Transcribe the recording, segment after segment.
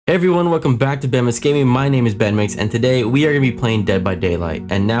Hey everyone, welcome back to Ben Mix Gaming. My name is Ben Mix, and today we are going to be playing Dead by Daylight.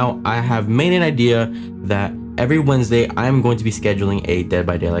 And now I have made an idea that every Wednesday I'm going to be scheduling a Dead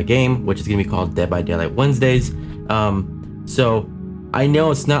by Daylight game, which is going to be called Dead by Daylight Wednesdays. So I know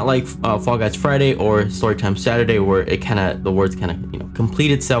it's not like Fall Guys Friday or Storytime Saturday, where the words kind of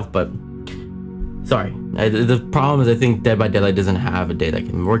complete itself. But sorry, the problem is I think Dead by Daylight doesn't have a day that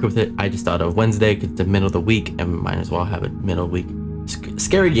can work with it. I just thought of Wednesday because it's the middle of the week, and might as well have a middle of the week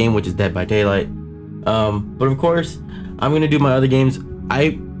scary game, which is Dead by Daylight. But of course I'm gonna do my other games.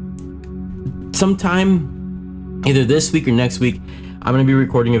 Sometime either this week or next week I'm gonna be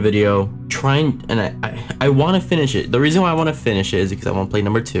recording a video I want to finish it. The reason why I want to finish it is because I want to play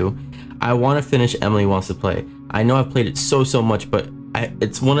number 2. I want to finish Emily Wants to Play. I know I've played it so much, but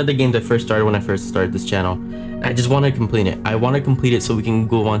it's one of the games I first started when I first started this channel. I just want to complete it. I want to complete it so we can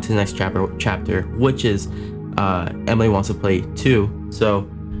go on to the next chapter, which is Emily Wants to Play 2. So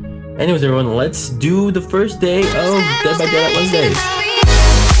anyways everyone, let's do the first day of Dead by Daylight Wednesdays.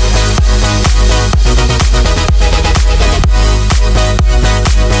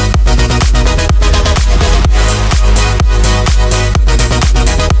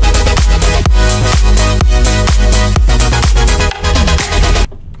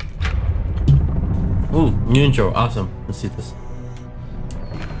 Ooh, new intro, awesome. Let's see this.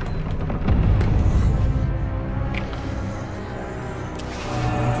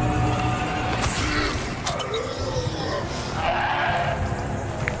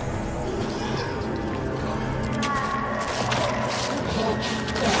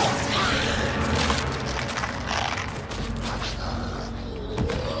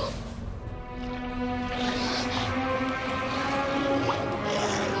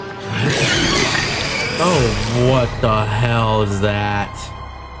 Oh, what the hell is that?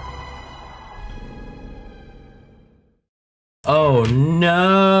 Oh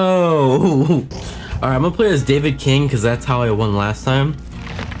no! Alright, I'm gonna play as David King because that's how I won last time.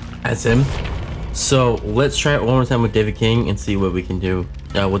 As him. So let's try it one more time with David King and see what we can do.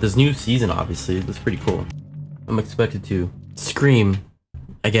 With this new season, obviously, that's pretty cool. I'm expected to scream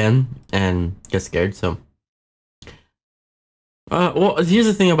again and get scared, so. Well, here's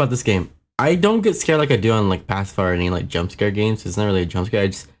the thing about this game. I don't get scared like I do on like Pacifier or any like jump scare games. It's not really a jump scare.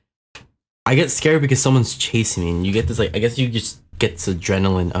 I get scared because someone's chasing me, and you get this like, I guess you just get this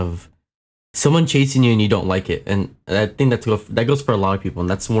adrenaline of someone chasing you and you don't like it. And I think that goes for a lot of people, and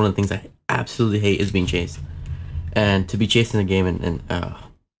that's one of the things I absolutely hate is being chased. And to be chased in the game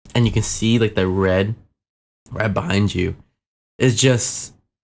and you can see like the red right behind you is just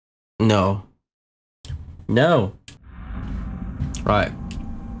no. Right.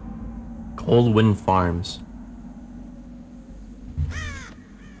 Cold Wind Farms.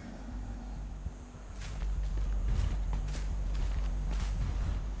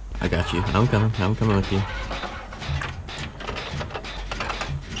 I got you. I'm coming with you.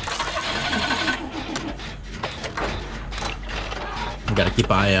 I gotta keep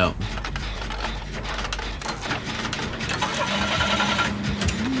an eye out.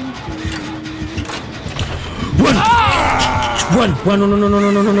 Run! Run! No!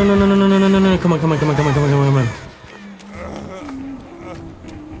 Come on!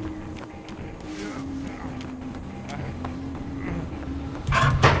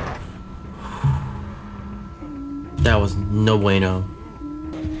 That was no bueno.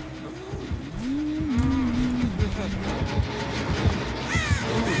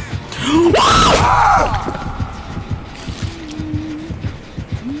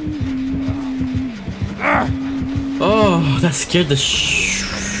 Oh, that scared the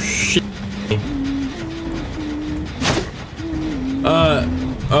shit.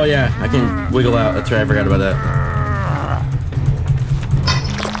 Oh yeah, I can wiggle out. That's right, I forgot about that.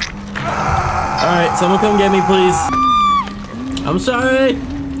 Alright, someone come get me, please. I'm sorry.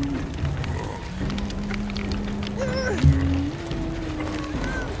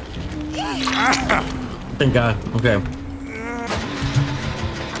 Thank God. Okay.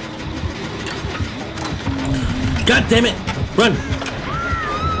 God damn it! Run!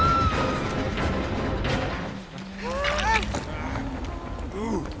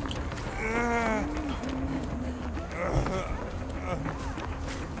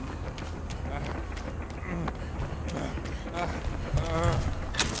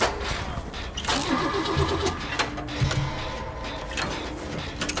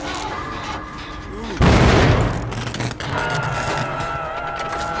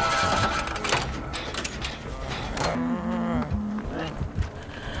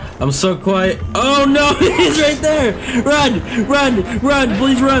 I'm so quiet. Oh no, he's right there. Run, run, run,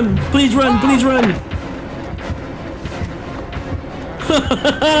 please run, please run, please run.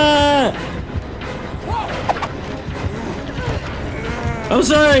 I'm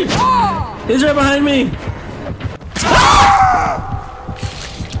sorry. He's right behind me.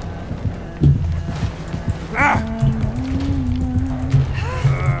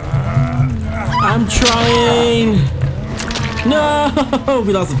 I'm trying. No,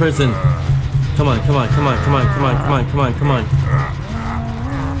 we lost the person. Come on, come on, come on, come on, come on, come on, come on, come on.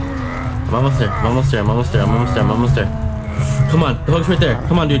 I'm almost there. I'm almost there. I'm almost there. I'm almost there. I'm almost there. Come on, the hook's right there.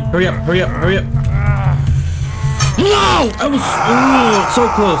 Come on, dude. Hurry up, hurry up, hurry up. No! I was so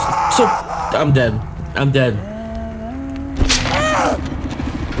close. So I'm dead. I'm dead.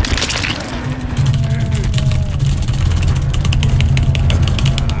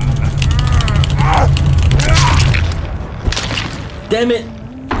 Damn it!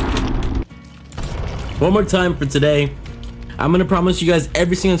 One more time for today. I'm gonna promise you guys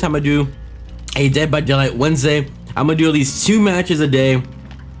every single time I do a Dead by Daylight Wednesday, I'm gonna do at least 2 matches a day.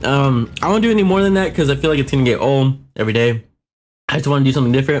 I won't do any more than that because I feel like it's gonna get old every day. I just want to do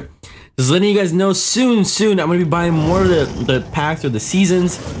something different. Just letting you guys know soon, I'm gonna be buying more of the packs or the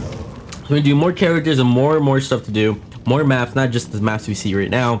seasons. I'm gonna do more characters and more stuff to do. More maps, not just the maps we see right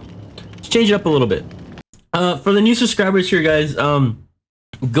now. Just change it up a little bit. For the new subscribers here, guys,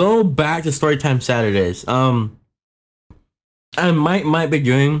 go back to Storytime Saturdays. I might be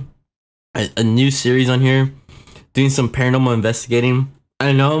doing a new series on here, doing some paranormal investigating.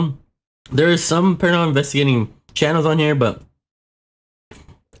 I know there are some paranormal investigating channels on here, but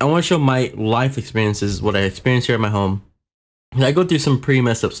I want to show my life experiences, what I experience here at my home. And I go through some pretty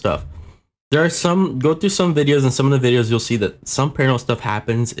messed up stuff. There are some, go through some videos, and some of the videos you'll see that some paranormal stuff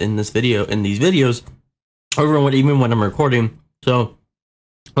happens in this video, in these videos, over even when I'm recording. So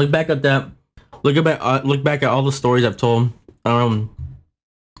look back at that. Look back at all the stories I've told.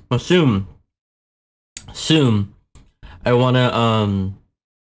 Soon I wanna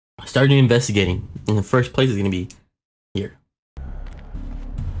start doing investigating. And the first place is gonna be here.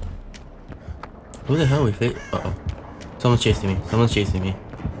 Who the hell are we fit? Uh-oh. Someone's chasing me. Someone's chasing me.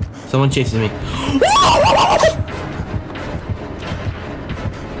 Someone chases me.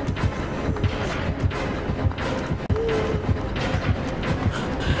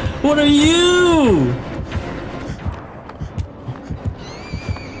 What are you?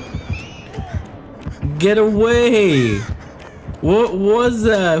 Get away! What was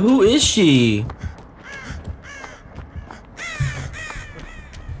that? Who is she?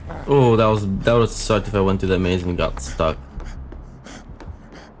 Oh, that would suck if I went through that maze and got stuck.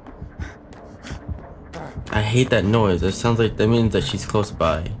 I hate that noise. It sounds like that means that she's close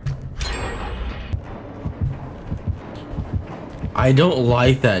by. I don't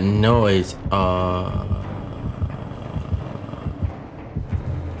like that noise.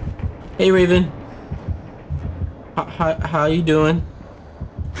 Hey, Raven. How you doing?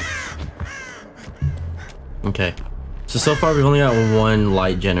 Okay. So far we've only got 1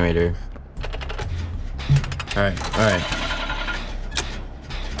 light generator. Alright.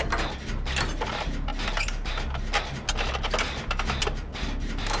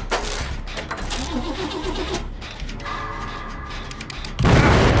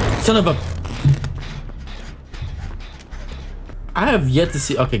 Son of a... I have yet to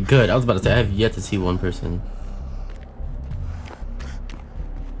see... Okay, good. I was about to say, I have yet to see one person.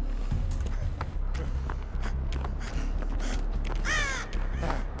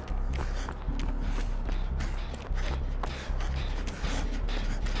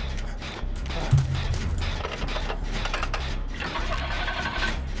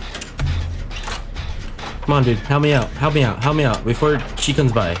 Come on, dude. Help me out. Help me out. Help me out before she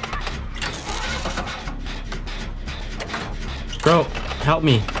comes by. Bro, help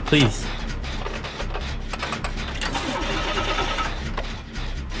me, please.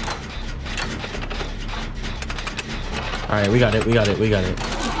 Alright, we got it. We got it. We got it.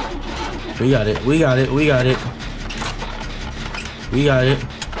 We got it. We got it. We got it. We got it.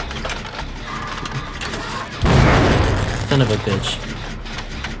 Son of a bitch.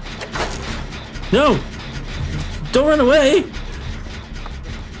 No! Don't run away!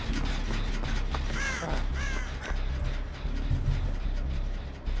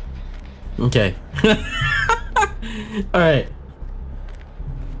 Okay. Alright.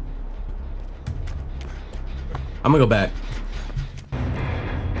 I'm gonna go back.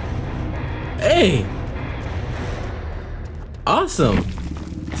 Hey! Awesome!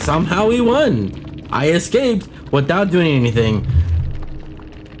 Somehow we won! I escaped without doing anything.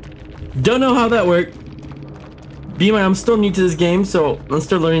 Don't know how that worked. I'm still new to this game, so I'm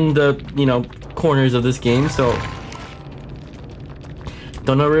still learning the, corners of this game, so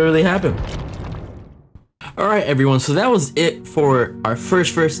don't know what really happened. Alright. Alright everyone, so that was it for our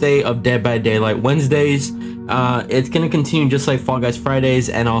first day of Dead by Daylight Wednesdays. It's gonna continue just like Fall Guys Fridays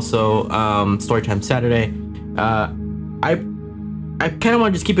and also Storytime Saturday. I kind of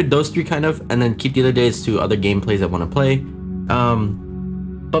want to just keep it those three kind of, and then keep the other days to other gameplays I want to play.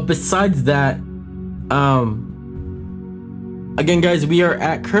 But besides that, again guys, we are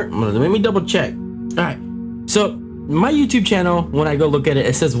at current, let me double check. Alright, so my YouTube channel, when I go look at it,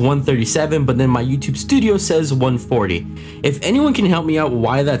 it says 137, but then my YouTube studio says 140. If anyone can help me out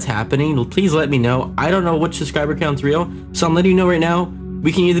why that's happening, please let me know. I don't know which subscriber count's real, so I'm letting you know right now.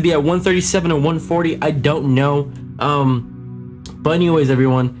 We can either be at 137 or 140, I don't know. But anyways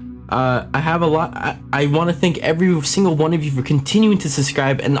everyone, I have a lot. I want to thank every single one of you for continuing to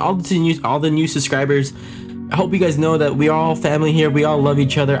subscribe, and all the new subscribers. I hope you guys know that we are all family here. We all love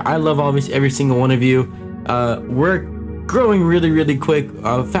each other. I love every single one of you. We're growing really quick,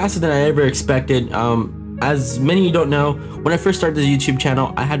 faster than I ever expected. As many of you don't know, when I first started this YouTube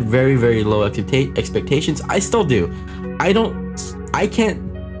channel, I had very low expectations. I still do. I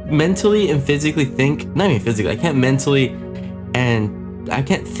can't mentally and physically think, not even physically, I can't mentally and I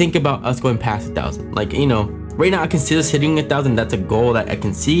can't think about us going past 1,000. Like, you know, right now I can see us hitting 1,000. That's a goal that I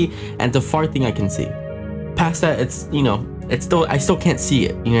can see, and it's a far thing I can see. Past that, it's, you know, it's still, I still can't see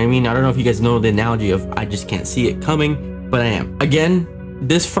it. You know what I mean? I don't know if you guys know the analogy of I just can't see it coming, but I am. Again,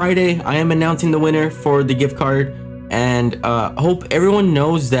 this Friday, I am announcing the winner for the gift card, and I hope everyone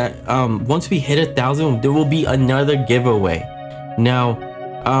knows that once we hit 1,000, there will be another giveaway. Now,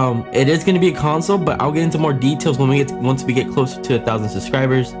 it is going to be a console, but I'll get into more details once we get closer to 1,000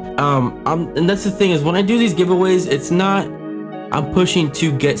 subscribers. And that's the thing, is when I do these giveaways, it's not I'm pushing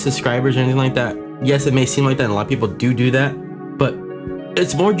to get subscribers or anything like that. Yes, it may seem like that, and a lot of people do that, but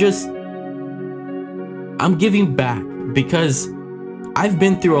it's more just I'm giving back, because I've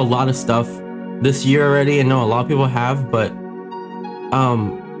been through a lot of stuff this year already. I know a lot of people have, but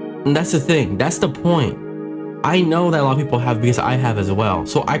and that's the thing, that's the point. I know that a lot of people have, because I have as well.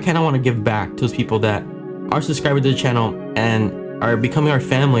 So I kind of want to give back to those people that are subscribed to the channel and are becoming our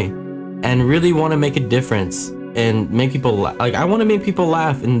family, and really want to make a difference and make people like, I want to make people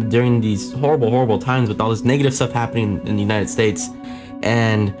laugh during these horrible times with all this negative stuff happening in the United States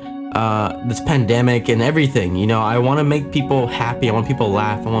and this pandemic and everything. You know, I want to make people happy. I want people to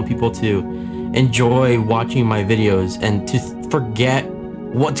laugh. I want people to enjoy watching my videos and to forget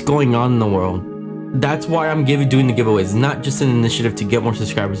what's going on in the world. That's why I'm doing the giveaways. Not just an initiative to get more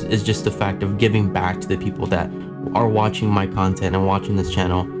subscribers, it's just the fact of giving back to the people that are watching my content and watching this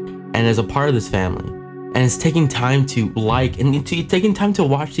channel and as a part of this family. And it's taking time to like and taking time to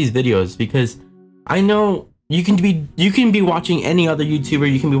watch these videos, because I know you can be watching any other YouTuber,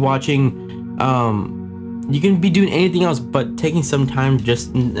 you can be watching you can be doing anything else, but taking some time,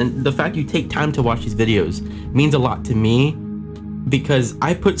 and the fact you take time to watch these videos means a lot to me, because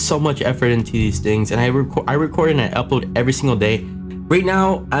I put so much effort into these things, and I record and I upload every single day. Right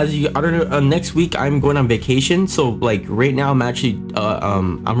now, I don't know, next week I'm going on vacation, so like right now I'm actually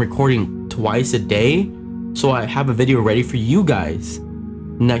I'm recording twice a day, so I have a video ready for you guys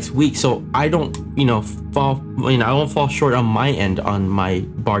next week, so I don't, I won't fall short on my end on my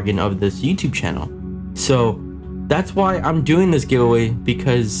bargain of this YouTube channel. So that's why I'm doing this giveaway,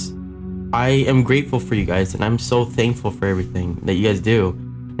 because I am grateful for you guys, and I'm so thankful for everything that you guys do,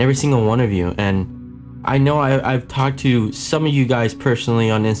 every single one of you. And I know I've talked to some of you guys personally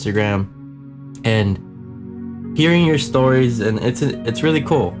on Instagram, and hearing your stories, and it's really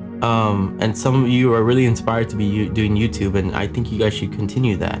cool. And some of you are really inspired to be doing YouTube, and I think you guys should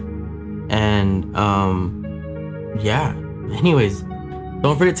continue that. And yeah, anyways,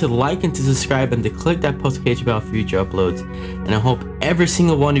 don't forget to like and to subscribe and to click that post notification bell for future uploads. And I hope every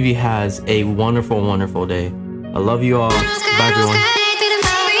single one of you has a wonderful day. I love you all. Bye everyone.